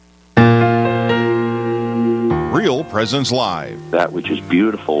Real Presence Live. That which is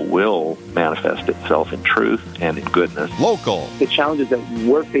beautiful will manifest itself in truth and in goodness. Local. The challenges that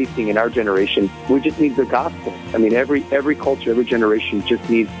we're facing in our generation, we just need the gospel. I mean, every culture, every generation just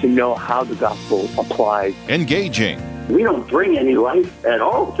needs to know how the gospel applies. Engaging. We don't bring any life at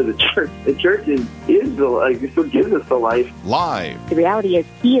all to the church. The church is the life. It's what gives us the life. Live. The reality is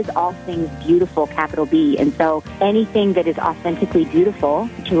He is all things beautiful, capital B. And so anything that is authentically beautiful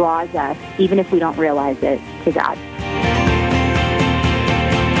draws us, even if we don't realize it, to God.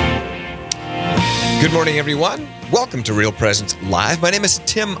 Good morning, everyone. Welcome to Real Presence Live. My name is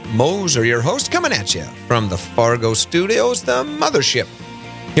Tim Moser, your host, coming at you from the Fargo Studios, the mothership,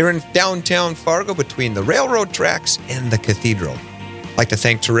 here in downtown Fargo between the railroad tracks and the cathedral. I'd like to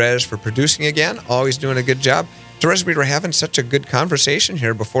thank Therese for producing again, always doing a good job. Therese, we were having such a good conversation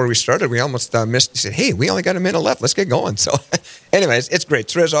here before we started. We almost missed. He said, hey, we only got a minute left. Let's get going. So anyways, it's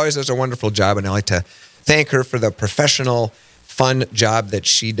great. Therese always does a wonderful job, and I'd like to thank her for the professional, fun job that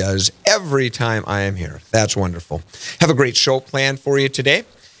she does every time I am here. That's wonderful. Have a great show planned for you today.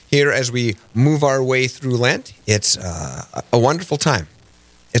 Here as we move our way through Lent, it's a wonderful time.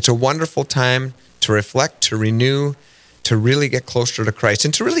 It's a wonderful time to reflect, to renew, to really get closer to Christ,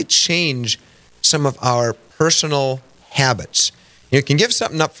 and to really change some of our personal habits. You can give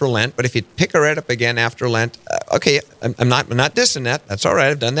something up for Lent, but if you pick it right up again after Lent, I'm not dissing that. That's all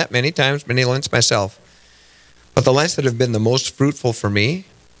right. I've done that many times, many Lents myself. But the Lents that have been the most fruitful for me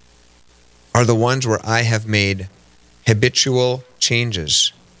are the ones where I have made habitual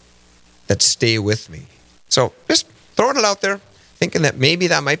changes that stay with me. So just throwing it out there, thinking that maybe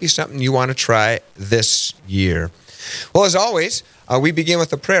that might be something you want to try this year. Well, as always, we begin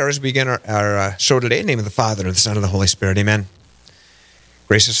with a prayer as we begin our show today. In the name of the Father, and of the Son, and of the Holy Spirit. Amen.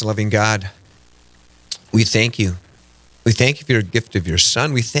 Gracious and loving God, we thank you. We thank you for your gift of your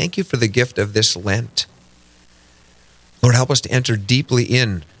Son. We thank you for the gift of this Lent. Lord, help us to enter deeply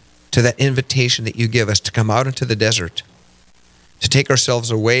in to that invitation that you give us to come out into the desert, to take ourselves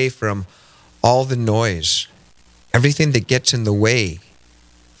away from all the noise, everything that gets in the way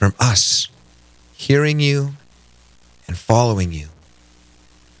from us hearing you and following you.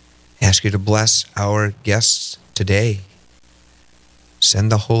 I ask you to bless our guests today.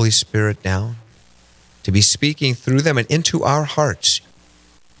 Send the Holy Spirit down to be speaking through them and into our hearts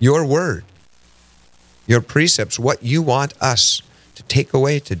your word, your precepts, what you want us to take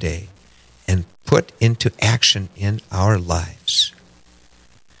away today and put into action in our lives.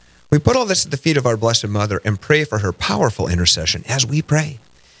 We put all this at the feet of our Blessed Mother and pray for her powerful intercession as we pray.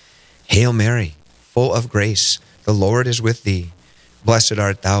 Hail Mary, full of grace, the Lord is with thee. Blessed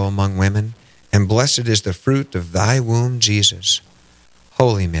art thou among women, and blessed is the fruit of thy womb, Jesus.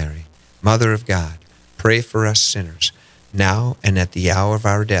 Holy Mary, Mother of God, pray for us sinners, now and at the hour of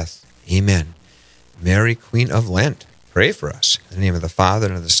our death. Amen. Mary, Queen of Lent, pray for us. In the name of the Father,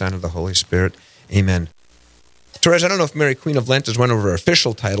 and of the Son, and of the Holy Spirit. Amen. Therese, I don't know if Mary, Queen of Lent is one of her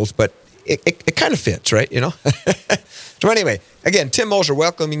official titles, but it kind of fits, right? You know? So anyway, again, Tim Moser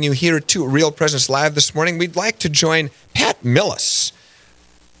welcoming you here to Real Presence Live this morning. We'd like to join Pat Millis.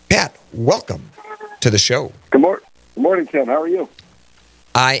 Pat, welcome to the show. Good morning, Tim. How are you?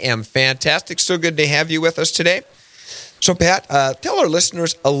 I am fantastic. So good to have you with us today. So, Pat, tell our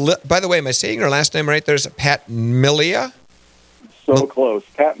listeners, by the way, am I saying your last name right? There's Pat Milia? So close.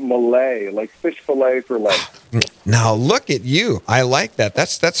 Pat Malay, like fish fillet for Lent. Now, look at you. I like that.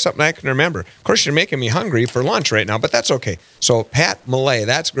 That's something I can remember. Of course, you're making me hungry for lunch right now, but that's okay. So, Pat Malay,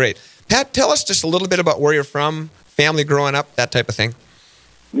 that's great. Pat, tell us just a little bit about where you're from, family growing up, that type of thing.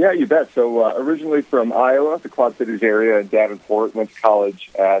 Yeah, you bet. So originally from Iowa, the Quad Cities area in Davenport, went to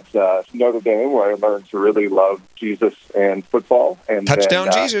college at Notre Dame, where I learned to really love Jesus and football. And Touchdown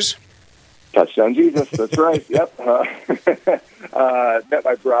Jesus. Touchdown Jesus, that's right. Yep. Met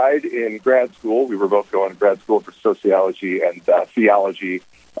my bride in grad school. We were both going to grad school for sociology and theology,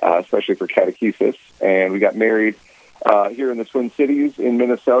 especially for catechesis. And we got married here in the Twin Cities in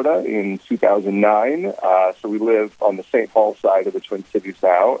Minnesota in 2009. So we live on the St. Paul side of the Twin Cities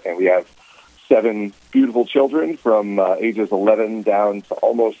now, and we have 7 beautiful children from ages 11 down to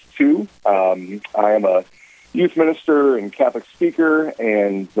almost 2. I am a youth minister and Catholic speaker,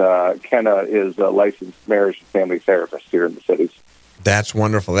 and Kenna is a licensed marriage and family therapist here in the cities. That's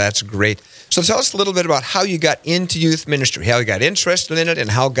wonderful. That's great. So tell us a little bit about how you got into youth ministry, how you got interested in it,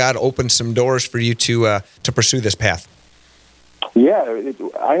 and how God opened some doors for you to pursue this path. Yeah,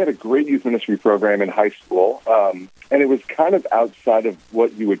 I had a great youth ministry program in high school, and it was kind of outside of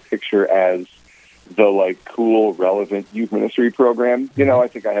what you would picture as the cool, relevant youth ministry program. You know, I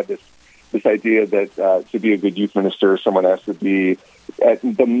think I had this idea that to be a good youth minister, someone has to be at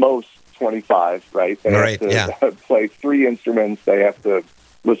the most 25, right? They Right, have to play 3 instruments. They have to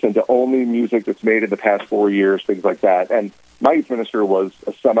listen to only music that's made in the past 4 years, things like that. And my youth minister was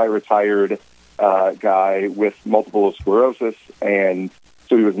a semi-retired guy with multiple sclerosis, and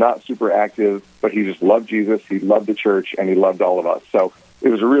so he was not super active, but he just loved Jesus, he loved the church, and he loved all of us. So it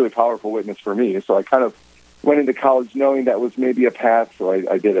was a really powerful witness for me. So I kind of went into college knowing that was maybe a path. So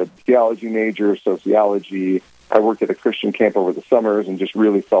I did a theology major, sociology. I worked at a Christian camp over the summers and just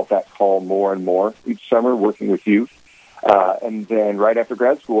really felt that call more and more each summer working with youth. And then right after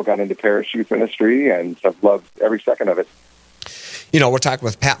grad school, got into parish youth ministry, and I've loved every second of it. You know, we're talking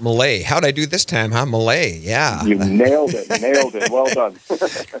with Pat Millay. How'd I do this time, huh? Millay, yeah. You nailed it. Well done.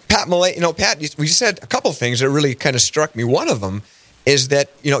 Pat Millay, Pat, we said a couple of things that really kind of struck me. One of them is that,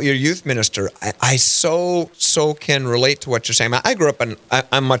 you're youth minister. I so can relate to what you're saying. I grew up,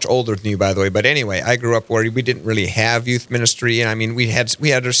 I'm much older than you, by the way, but anyway, I grew up where we didn't really have youth ministry. And I mean, we had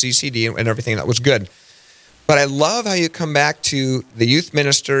our CCD and everything. That was good. But I love how you come back to the youth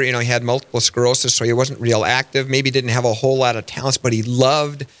minister. He had multiple sclerosis, so he wasn't real active, maybe didn't have a whole lot of talents, but he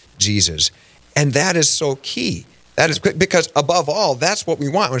loved Jesus. And that is so key. That is because above all, that's what we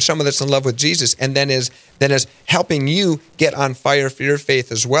want when someone that's in love with Jesus and then is helping you get on fire for your faith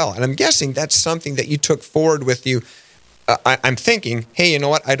as well. And I'm guessing that's something that you took forward with you. I'm thinking, hey, you know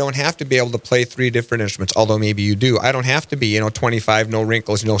what? I don't have to be able to play 3 different instruments, although maybe you do. I don't have to be, 25, no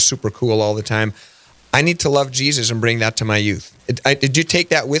wrinkles, super cool all the time. I need to love Jesus and bring that to my youth. Did you take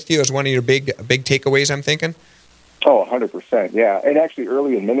that with you as one of your big takeaways, I'm thinking? Oh, 100%, yeah. And actually,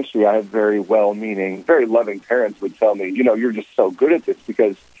 early in ministry, I had very well-meaning, very loving parents would tell me, you're just so good at this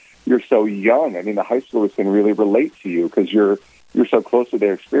because you're so young. I mean, the high schoolers can really relate to you because you're so close to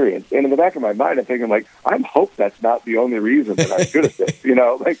their experience. And in the back of my mind, I'm thinking, I hope that's not the only reason that I'm good at this,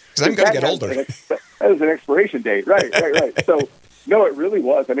 Because I'm going to get older. That was an expiration date, right. So, no, it really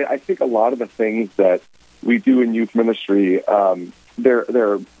was. I mean, I think a lot of the things that we do in youth ministry, there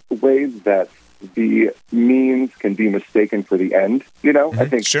are ways that the means can be mistaken for the end. I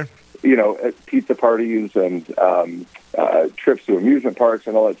think, sure. At pizza parties and trips to amusement parks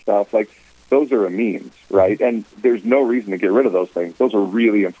and all that stuff, those are a means, right? And there's no reason to get rid of those things. Those are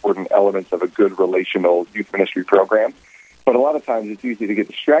really important elements of a good relational youth ministry program. But a lot of times it's easy to get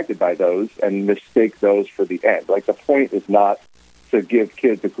distracted by those and mistake those for the end. The point is not to give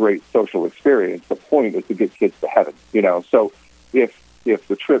kids a great social experience. The point is to get kids to heaven, So if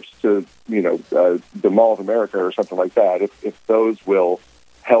the trips to, the Mall of America or something like that, if those will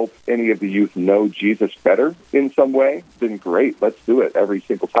help any of the youth know Jesus better in some way, then great, let's do it every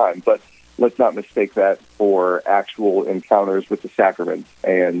single time. But let's not mistake that for actual encounters with the sacraments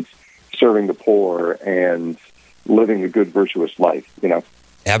and serving the poor and living a good, virtuous life,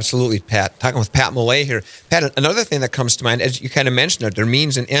 Absolutely, Pat. Talking with Pat Millay here. Pat, another thing that comes to mind, as you kind of mentioned it, there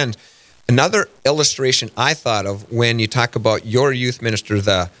means and ends. Another illustration I thought of when you talk about your youth minister,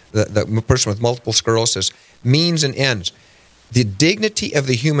 the person with multiple sclerosis, means and ends. The dignity of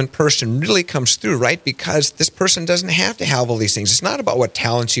the human person really comes through, right? Because this person doesn't have to have all these things. It's not about what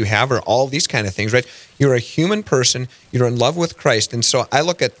talents you have or all these kind of things, right? You're a human person. You're in love with Christ. And so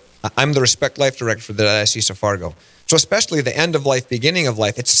I'm the Respect Life Director for the Diocese of Fargo. So especially the end of life, beginning of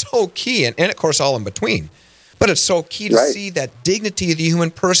life, it's so key, and of course all in between. But it's so key to see that dignity of the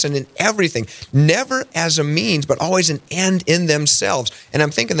human person in everything, never as a means, but always an end in themselves. And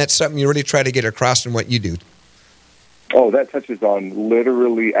I'm thinking that's something you really try to get across in what you do. Oh, that touches on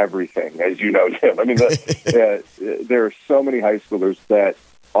literally everything, as you know, Tim. I mean, there are so many high schoolers that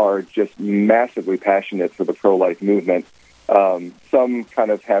are just massively passionate for the pro-life movement. Some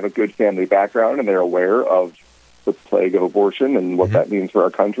kind of have a good family background, and they're aware of the plague of abortion and what that means for our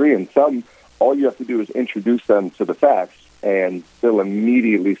country. And some, all you have to do is introduce them to the facts, and they'll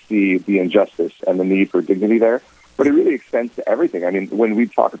immediately see the injustice and the need for dignity there. But it really extends to everything. I mean, when we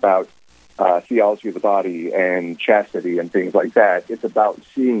talk about theology of the body and chastity and things like that, it's about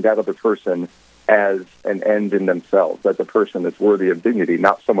seeing that other person as an end in themselves, as a person that's worthy of dignity,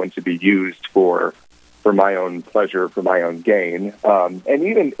 not someone to be used for my own pleasure, for my own gain. And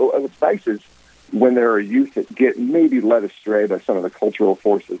even what's nice is when there are youth that get maybe led astray by some of the cultural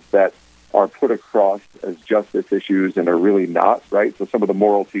forces that are put across as justice issues and are really not, right? So some of the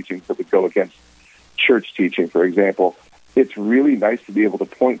moral teachings that would go against church teaching, for example, it's really nice to be able to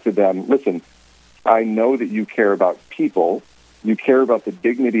point to them, listen, I know that you care about people, you care about the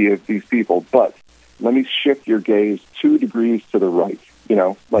dignity of these people, but let me shift your gaze 2 degrees to the right,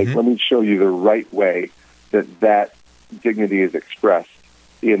 let me show you the right way that dignity is expressed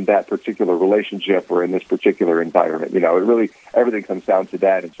in that particular relationship or in this particular environment. It really, everything comes down to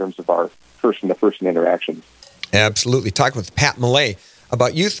that in terms of our person-to-person interactions. Absolutely. Talking with Pat Millay.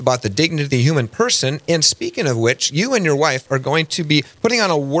 about youth, about the dignity of the human person. And speaking of which, you and your wife are going to be putting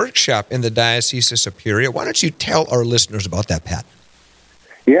on a workshop in the Diocese of Superior. Why don't you tell our listeners about that, Pat?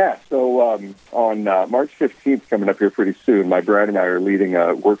 Yeah, so on March 15th, coming up here pretty soon, my bride and I are leading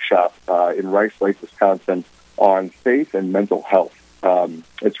a workshop in Rice Lake, Wisconsin, on faith and mental health.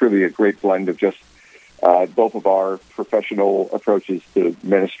 It's really a great blend of just both of our professional approaches to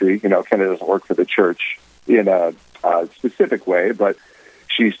ministry. You know, Kenna doesn't work for the church in a specific way, but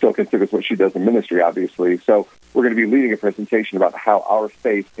she still considers what she does in ministry, obviously. So we're going to be leading a presentation about how our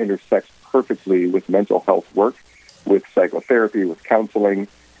faith intersects perfectly with mental health work, with psychotherapy, with counseling,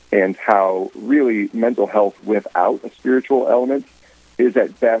 and how really mental health without a spiritual element is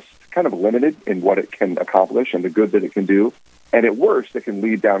at best kind of limited in what it can accomplish and the good that it can do. And at worst, it can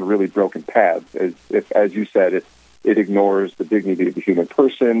lead down really broken paths. As you said, it ignores the dignity of the human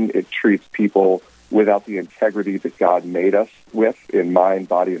person. It treats people without the integrity that God made us with in mind,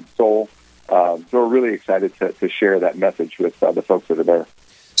 body, and soul. So we're really excited to share that message with the folks that are there.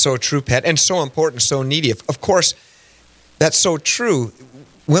 So true, Pat, and so important, so needy. Of course, that's so true.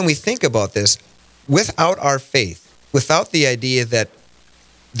 When we think about this, without our faith, without the idea that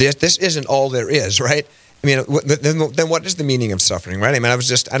this isn't all there is, right? I mean, then what is the meaning of suffering, right? I mean, I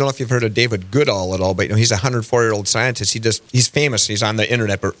don't know if you've heard of David Goodall at all, but he's a 104-year-old scientist. He's famous. He's on the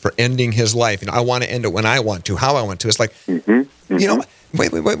internet for ending his life. I want to end it when I want to, how I want to. It's like,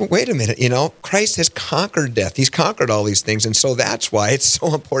 wait a minute. Christ has conquered death. He's conquered all these things, and so that's why it's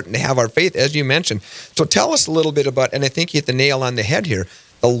so important to have our faith, as you mentioned. So tell us a little bit about, and I think you hit the nail on the head here,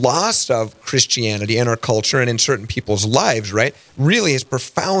 the loss of Christianity in our culture and in certain people's lives, right, really is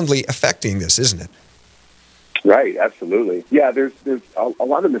profoundly affecting this, isn't it? Right, absolutely. Yeah, there's a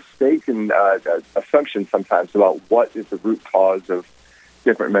lot of mistaken assumptions sometimes about what is the root cause of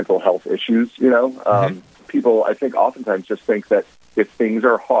different mental health issues, People, I think, oftentimes just think that if things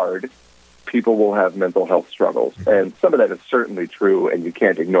are hard, people will have mental health struggles. And some of that is certainly true, and you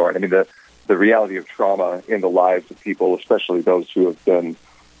can't ignore it. I mean, the reality of trauma in the lives of people, especially those who have been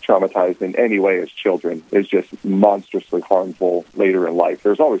traumatized in any way as children, is just monstrously harmful later in life.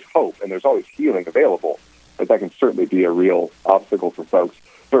 There's always hope, and there's always healing available, but that can certainly be a real obstacle for folks.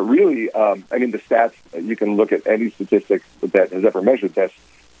 But really, the stats, you can look at any statistic that has ever measured this,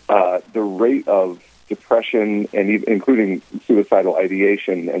 the rate of depression and including suicidal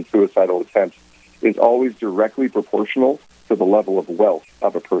ideation and suicidal attempts is always directly proportional to the level of wealth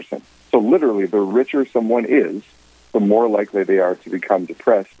of a person. So literally, the richer someone is, the more likely they are to become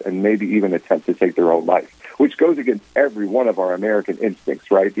depressed and maybe even attempt to take their own life, which goes against every one of our American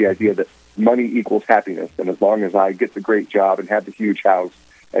instincts, right? The idea that money equals happiness, and as long as I get the great job and have the huge house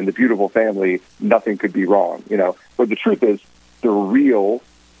and the beautiful family, nothing could be wrong, But the truth is, the real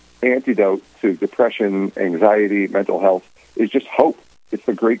antidote to depression, anxiety, mental health is just hope. It's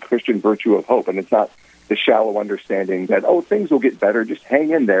the great Christian virtue of hope, and it's not the shallow understanding that, things will get better, just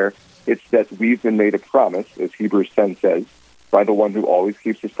hang in there. It's that we've been made a promise, as Hebrews 10 says, by the one who always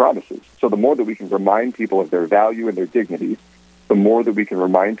keeps his promises. So the more that we can remind people of their value and their dignity, the more that we can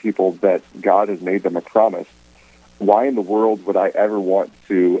remind people that God has made them a promise. Why in the world would I ever want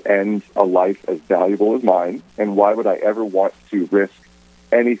to end a life as valuable as mine? And why would I ever want to risk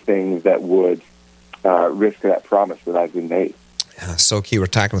anything that would risk that promise that I've been made? So key. We're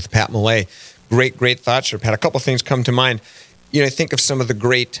talking with Pat Millay. Great thoughts here, Pat. A couple of things come to mind. Think of some of the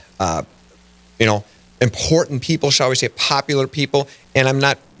great, important people, shall we say, popular people, and I'm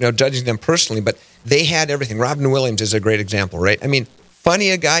not judging them personally, but they had everything. Robin Williams is a great example, right? I mean, funny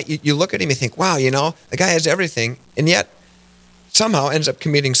a guy, you look at him and think, wow, the guy has everything, and yet somehow ends up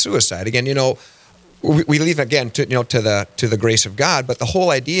committing suicide. Again, we leave again to the grace of God, but the whole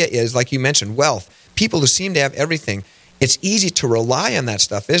idea is, like you mentioned, wealth. People who seem to have everything, it's easy to rely on that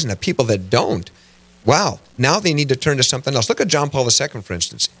stuff, isn't it? People that don't, wow, now they need to turn to something else. Look at John Paul II, for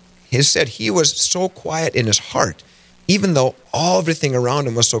instance. He said he was so quiet in his heart, even though everything around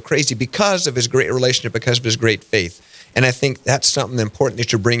him was so crazy, because of his great relationship, because of his great faith. And I think that's something important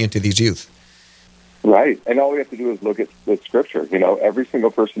that you bring into these youth. Right. And all we have to do is look at Scripture. Every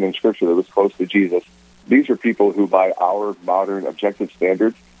single person in Scripture that was close to Jesus, these are people who, by our modern objective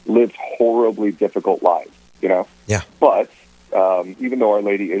standards, lived horribly difficult lives, Yeah. But even though Our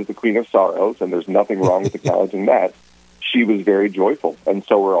Lady is the Queen of Sorrows, and there's nothing wrong with acknowledging that, she was very joyful. And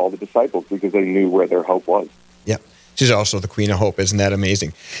so were all the disciples, because they knew where their hope was. Yeah. She's also the Queen of Hope. Isn't that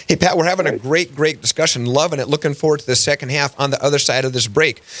amazing? Hey, Pat, we're having a great discussion. Loving it. Looking forward to the second half on the other side of this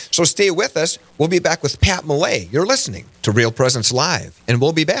break. So stay with us. We'll be back with Pat Millay. You're listening to Real Presence Live, and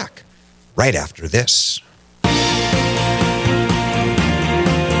we'll be back right after this.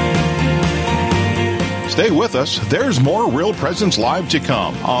 Stay with us. There's more Real Presence Live to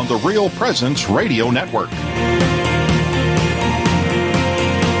come on the Real Presence Radio Network.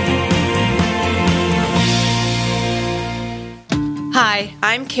 Hi,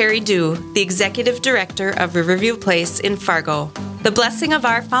 I'm Carrie Dew, the Executive Director of Riverview Place in Fargo. The blessing of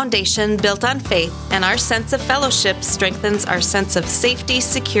our foundation built on faith and our sense of fellowship strengthens our sense of safety,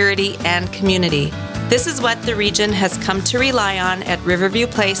 security, and community. This is what the region has come to rely on at Riverview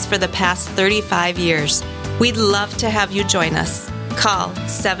Place for the past 35 years. We'd love to have you join us. Call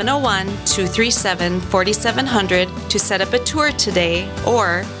 701-237-4700 to set up a tour today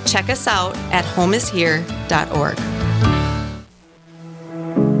or check us out at homeishere.org.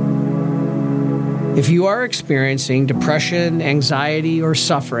 If you are experiencing depression, anxiety, or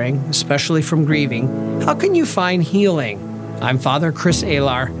suffering, especially from grieving, how can you find healing? I'm Father Chris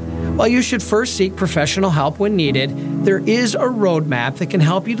Alar. While you should first seek professional help when needed, there is a roadmap that can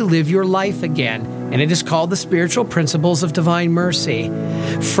help you to live your life again, and it is called the Spiritual Principles of Divine Mercy.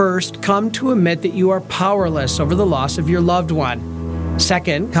 First, come to admit that you are powerless over the loss of your loved one.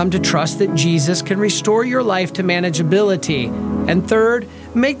 Second, come to trust that Jesus can restore your life to manageability. And third,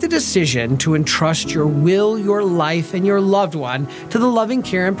 make the decision to entrust your will, your life, and your loved one to the loving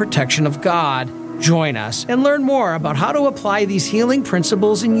care and protection of God. Join us and learn more about how to apply these healing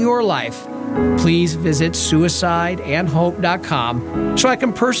principles in your life. Please visit suicideandhope.com so I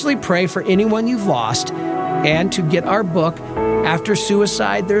can personally pray for anyone you've lost, and to get our book, After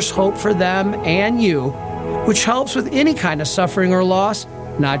Suicide, There's Hope for Them and You, which helps with any kind of suffering or loss,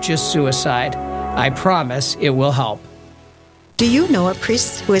 not just suicide. I promise it will help. Do you know a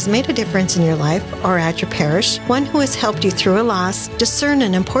priest who has made a difference in your life or at your parish? One who has helped you through a loss, discern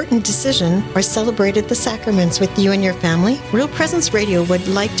an important decision, or celebrated the sacraments with you and your family? Real Presence Radio would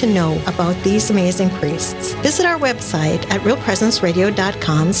like to know about these amazing priests. Visit our website at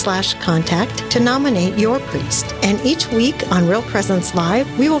realpresenceradio.com/contact to nominate your priest. And each week on Real Presence Live,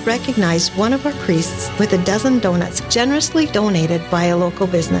 we will recognize one of our priests with a dozen donuts generously donated by a local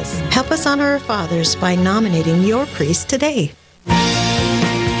business. Help us honor our fathers by nominating your priest today.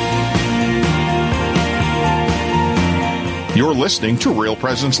 You're listening to Real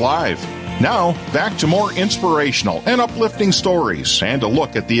Presence Live. Now, back to more inspirational and uplifting stories and a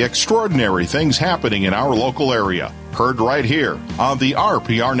look at the extraordinary things happening in our local area. Heard right here on the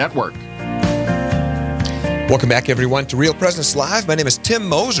RPR Network. Welcome back, everyone, to Real Presence Live. My name is Tim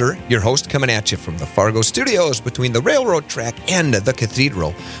Moser, your host, coming at you from the Fargo studios between the railroad track and the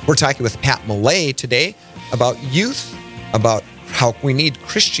cathedral. We're talking with Pat Millay today about youth, about how we need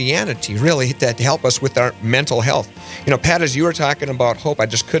Christianity, really, to help us with our mental health. You know, Pat, as you were talking about hope, I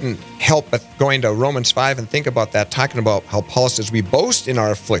just couldn't help but going to Romans 5 and think about that, talking about how Paul says we boast in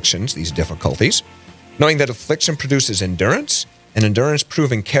our afflictions, these difficulties, knowing that affliction produces endurance, and endurance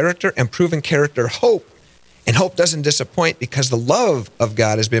proven character, and proven character hope. And hope doesn't disappoint because the love of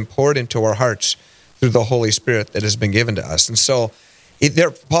God has been poured into our hearts through the Holy Spirit that has been given to us. And so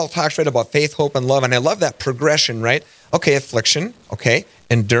Paul talks right about faith, hope, and love. And I love that progression, right? Okay, affliction, okay,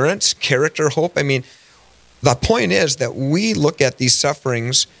 endurance, character, hope. I mean, the point is that we look at these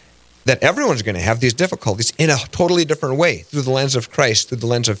sufferings that everyone's going to have, these difficulties, in a totally different way, through the lens of Christ, through the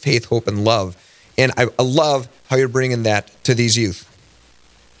lens of faith, hope, and love. And I love how you're bringing that to these youth.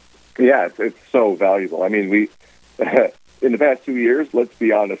 Yeah, it's so valuable. I mean, we in the past 2 years, let's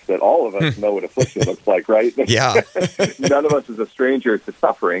be honest, that all of us know what affliction looks like, right? Yeah. None of us is a stranger to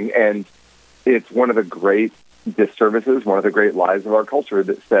suffering, and it's one of the great disservices, one of the great lies of our culture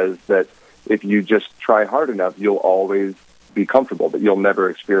that says that if you just try hard enough, you'll always be comfortable, but you'll never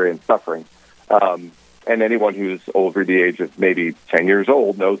experience suffering. And anyone who's over the age of maybe 10 years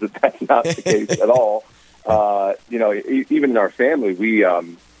old knows that that's not the case at all. Even in our family,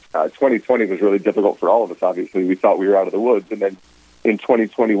 2020 was really difficult for all of us, obviously. We thought we were out of the woods. And then in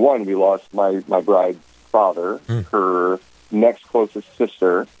 2021, we lost my bride's father, her next closest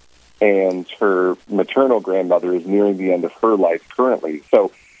sister, and her maternal grandmother is nearing the end of her life currently.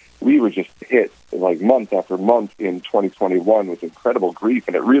 So we were just hit like month after month in 2021 with incredible grief,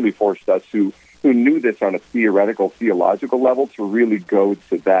 and it really forced us who knew this on a theological level to really go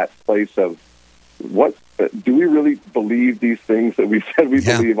to that place of what do we really believe these things that we said we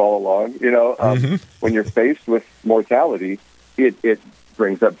believe all along? You know, when you're faced with mortality, it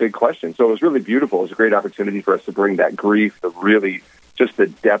brings up big questions. So it was really beautiful. It was a great opportunity for us to bring that grief, just the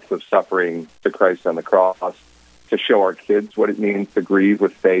depth of suffering to Christ on the cross, to show our kids what it means to grieve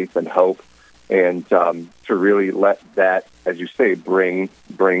with faith and hope, and to really let that, as you say, bring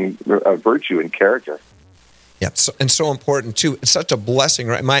a virtue and character. Yeah, and so important too. It's such a blessing,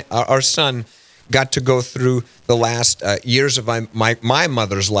 right? Our son got to go through the last years of my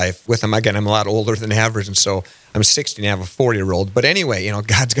mother's life with them. Again, I'm a lot older than average, and so I'm 60 and I have a 40-year-old. But anyway,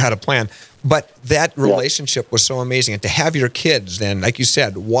 God's got a plan. But that relationship was so amazing. And to have your kids then, like you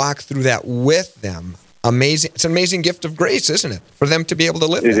said, walk through that with them, amazing. It's an amazing gift of grace, isn't it? For them to be able to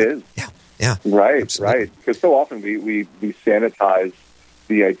live It that. is. Yeah. Right, Absolutely. right. Because so often we sanitize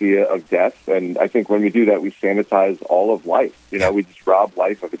the idea of death, and I think when we do that, we sanitize all of life. We just rob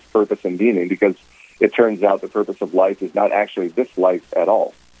life of its purpose and meaning, because it turns out the purpose of life is not actually this life at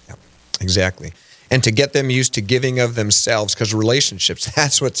all. Yeah, exactly. And to get them used to giving of themselves, because relationships,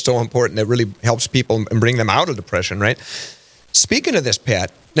 that's what's so important. That really helps people and bring them out of depression, right? Speaking of this,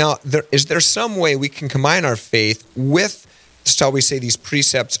 Pat, now, is there some way we can combine our faith with, shall we say, these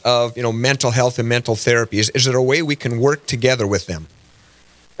precepts of, mental health and mental therapy? Is there a way we can work together with them?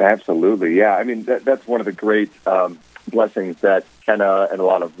 Absolutely, yeah. I mean, that's one of the great blessings that Kenna and a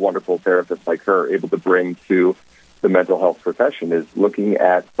lot of wonderful therapists like her are able to bring to the mental health profession, is looking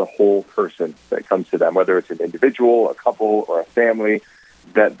at the whole person that comes to them, whether it's an individual, a couple, or a family,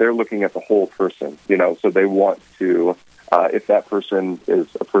 that they're looking at the whole person, so they want to, if that person is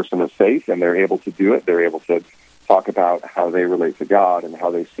a person of faith and they're able to do it, they're able to talk about how they relate to God and how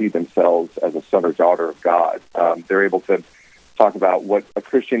they see themselves as a son or daughter of God. They're able to talk about what a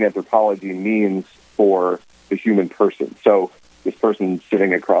Christian anthropology means for the human person. So this person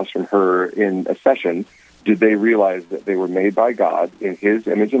sitting across from her in a session, did they realize that they were made by God in His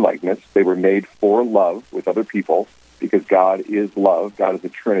image and likeness? They were made for love with other people, because God is love. God is a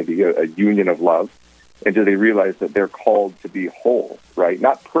Trinity, a union of love. And do they realize that they're called to be whole, right?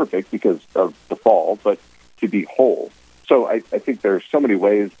 Not perfect because of the fall, but to be whole. So I think there are so many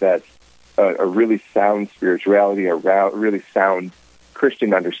ways that a really sound spirituality, a really sound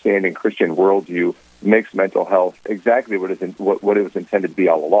Christian understanding, Christian worldview makes mental health exactly what it was intended to be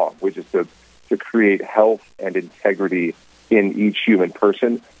all along, which is to create health and integrity in each human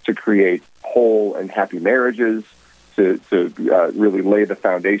person, to create whole and happy marriages, to really lay the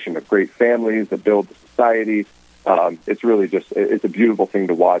foundation of great families that build the society. It's really it's a beautiful thing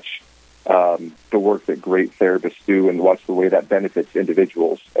to watch the work that great therapists do, and watch the way that benefits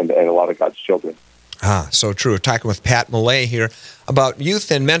individuals and a lot of God's children. So true. We're talking with Pat Millay here about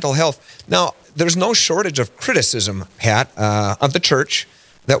youth and mental health. Now, there's no shortage of criticism, Pat, of the church,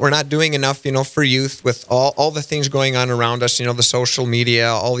 that we're not doing enough, for youth with all the things going on around us, the social media,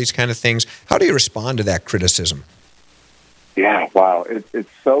 all these kind of things. How do you respond to that criticism? Yeah, wow. It's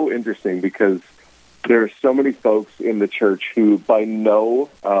so interesting, because there are so many folks in the church who, by no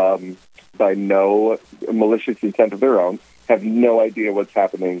malicious intent of their own, have no idea what's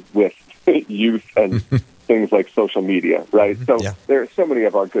happening with youth and things like social media, right? So there are so many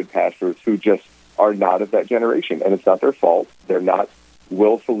of our good pastors who just are not of that generation, and it's not their fault. They're not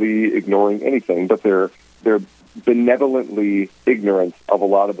willfully ignoring anything, but they're benevolently ignorant of a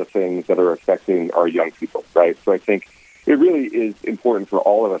lot of the things that are affecting our young people, right? So I think it really is important for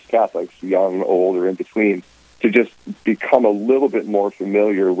all of us Catholics, young, old, or in between, to just become a little bit more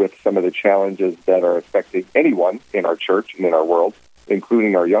familiar with some of the challenges that are affecting anyone in our church and in our world,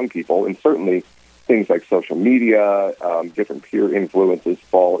 including our young people. And certainly things like social media, different peer influences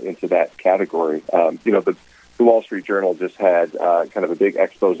fall into that category. The Wall Street Journal just had kind of a big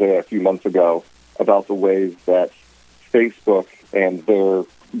expose a few months ago about the ways that Facebook and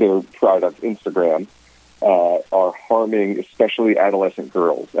their product, Instagram, are harming especially adolescent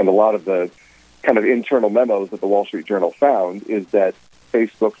girls. And a lot of the kind of internal memos that the Wall Street Journal found is that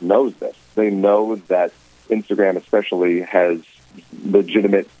Facebook knows this. They know that Instagram especially has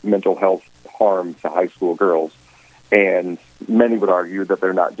legitimate mental health harm to high school girls. And many would argue that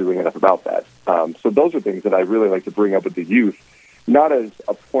they're not doing enough about that. So those are things that I really like to bring up with the youth, not as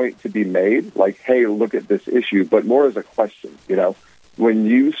a point to be made, like, hey, look at this issue, but more as a question. When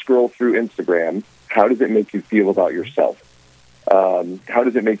you scroll through Instagram, how does it make you feel about yourself? How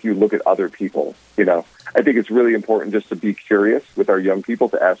does it make you look at other people? I think it's really important just to be curious with our young people,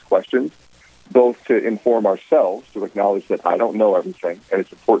 to ask questions, both to inform ourselves, to acknowledge that I don't know everything, and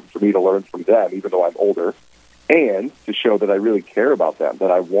it's important for me to learn from them, even though I'm older, and to show that I really care about them,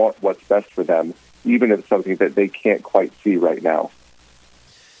 that I want what's best for them, even if it's something that they can't quite see right now.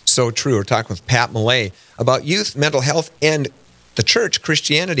 So true. We're talking with Pat Millay about youth, mental health, and the church,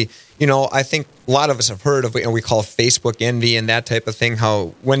 Christianity. I think a lot of us have heard of what we call Facebook envy and that type of thing,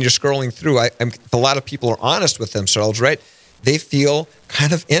 how when you're scrolling through, a lot of people are honest with themselves, right? They feel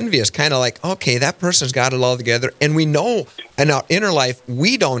kind of envious, kind of like, okay, that person's got it all together, and we know in our inner life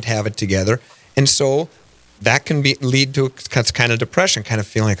we don't have it together, and so that can lead to kind of depression, kind of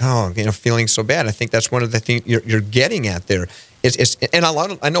feeling like, feeling so bad. I think that's one of the things you're getting at there, And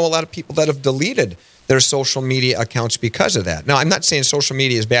I know a lot of people that have deleted their social media accounts because of that. Now, I'm not saying social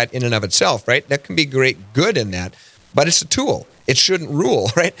media is bad in and of itself, right? That can be great good in that, but it's a tool. It shouldn't rule,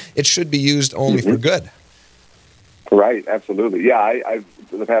 right? It should be used only for good. Right, absolutely. Yeah, I've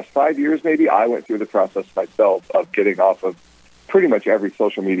for the past 5 years, maybe, I went through the process myself of getting off of pretty much every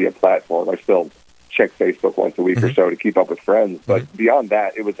social media platform. I still check Facebook once a week or so to keep up with friends, but beyond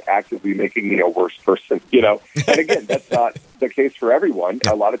that, it was actively making me a worse person, And again, that's not the case for everyone.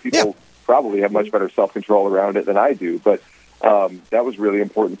 A lot of people probably have much better self-control around it than I do, but that was really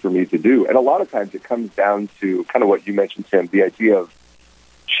important for me to do. And a lot of times it comes down to kind of what you mentioned, Tim, the idea of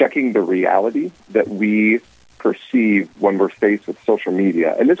checking the reality that we perceive when we're faced with social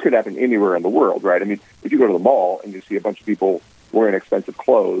media. And this could happen anywhere in the world, right? I mean, if you go to the mall and you see a bunch of people wearing expensive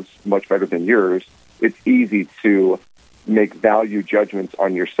clothes, much better than yours, it's easy to make value judgments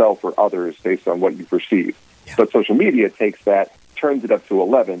on yourself or others based on what you perceive. But social media takes that, turns it up to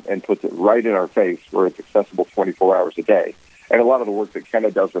 11, and puts it right in our face where it's accessible 24 hours a day. And a lot of the work that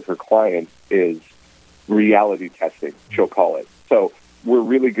Kenna does with her clients is reality testing, she'll call it. So we're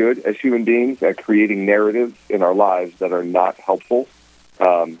really good as human beings at creating narratives in our lives that are not helpful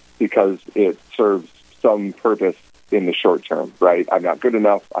because it serves some purpose in the short term, right? I'm not good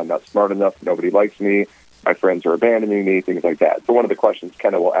enough. I'm not smart enough. Nobody likes me. My friends are abandoning me, things like that. So one of the questions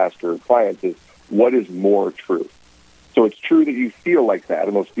Kenna will ask her clients is, what is more true? So it's true that you feel like that,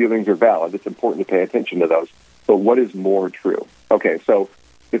 and those feelings are valid. It's important to pay attention to those. But what is more true? Okay, so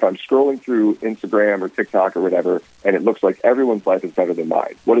if I'm scrolling through Instagram or TikTok or whatever, and it looks like everyone's life is better than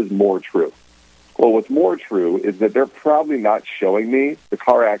mine, what is more true? Well, what's more true is that they're probably not showing me the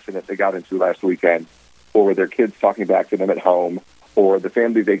car accident they got into last weekend, or their kids talking back to them at home, or the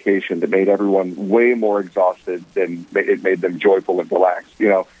family vacation that made everyone way more exhausted than it made them joyful and relaxed.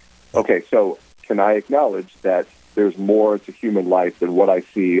 Okay, so can I acknowledge that there's more to human life than what I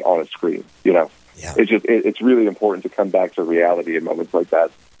see on a screen? It's really important to come back to reality in moments like that.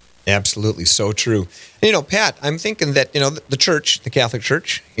 Absolutely, so true. Pat, I'm thinking that, the church, the Catholic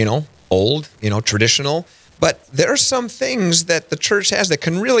Church, old, traditional, but there are some things that the church has that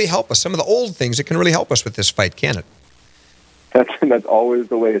can really help us, some of the old things that can really help us with this fight, can it? That's always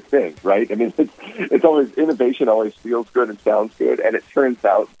the way it's been, right? I mean, it's always, innovation always feels good and sounds good, and it turns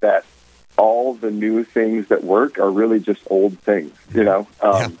out that all the new things that work are really just old things,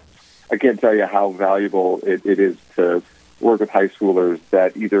 I can't tell you how valuable it is to work with high schoolers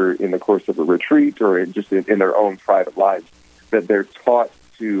that either in the course of a retreat or just in their own private lives, that they're taught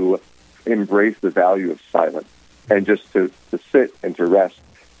to embrace the value of silence and just to sit and to rest,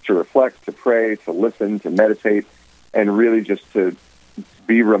 to reflect, to pray, to listen, to meditate, and really just to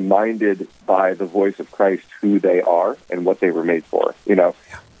be reminded by the voice of Christ who they are and what they were made for,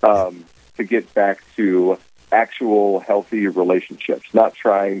 to get back to actual healthy relationships, not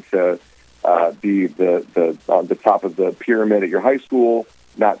trying to be on the top of the pyramid at your high school,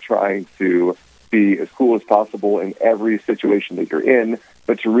 not trying to be as cool as possible in every situation that you're in,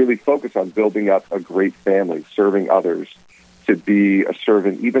 but to really focus on building up a great family, serving others, to be a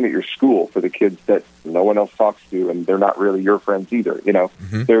servant even at your school for the kids that no one else talks to and they're not really your friends either.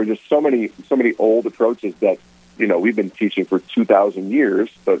 There are just so many old approaches that, we've been teaching for 2,000 years,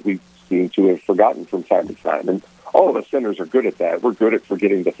 but we seem to have forgotten from time to time. And all of us sinners are good at that. We're good at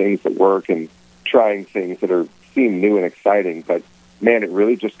forgetting the things that work and trying things that seem new and exciting. But, man, it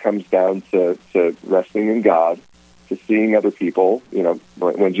really just comes down to resting in God, to seeing other people.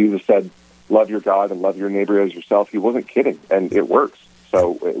 When Jesus said, love your God and love your neighbor as yourself, he wasn't kidding, and it works.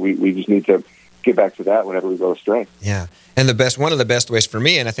 So we just need to get back to that whenever we go astray. Yeah, and one of the best ways for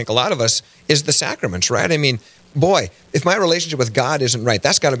me, and I think a lot of us, is the sacraments, right? I mean, boy, if my relationship with God isn't right,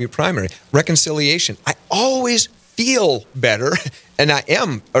 that's got to be primary. Reconciliation. I always feel better, and I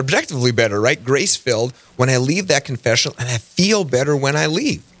am objectively better, right? Grace-filled when I leave that confessional, and I feel better when I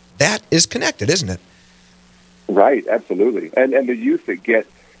leave. That is connected, isn't it? Right, absolutely. And the youth that get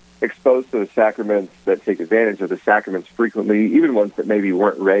exposed to the sacraments, that take advantage of the sacraments frequently, even ones that maybe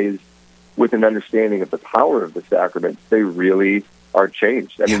weren't raised with an understanding of the power of the sacraments, they really are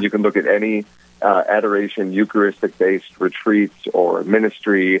changed. I mean, you can look at any adoration, Eucharistic-based retreats or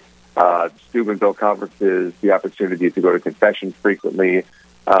ministry, Steubenville conferences, the opportunity to go to confession frequently.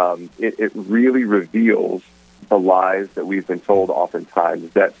 It really reveals the lies that we've been told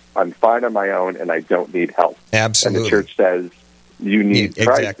oftentimes, that I'm fine on my own and I don't need help. Absolutely. And the church says, you need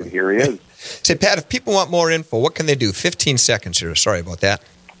Christ, exactly. And here he is. Say, Pat, if people want more info, what can they do? 15 seconds here. Sorry about that.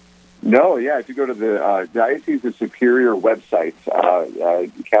 No, yeah. If you go to the Diocese of Superior website,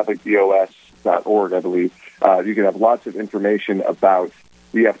 CatholicDOS.org, I believe, you can have lots of information about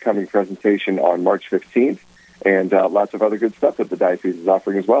the upcoming presentation on March 15th. and lots of other good stuff that the diocese is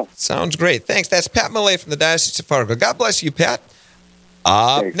offering as well. Sounds great. Thanks. That's Pat Millay from the Diocese of Fargo. God bless you, Pat.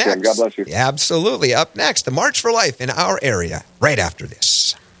 Thanks, Next. Tim. God bless you. Absolutely. Up next, the March for Life in our area, right after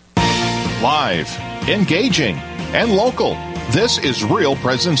this. Live, engaging, and local. This is Real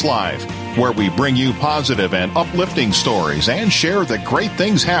Presence Live, where we bring you positive and uplifting stories and share the great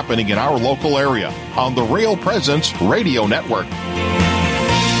things happening in our local area on the Real Presence Radio Network.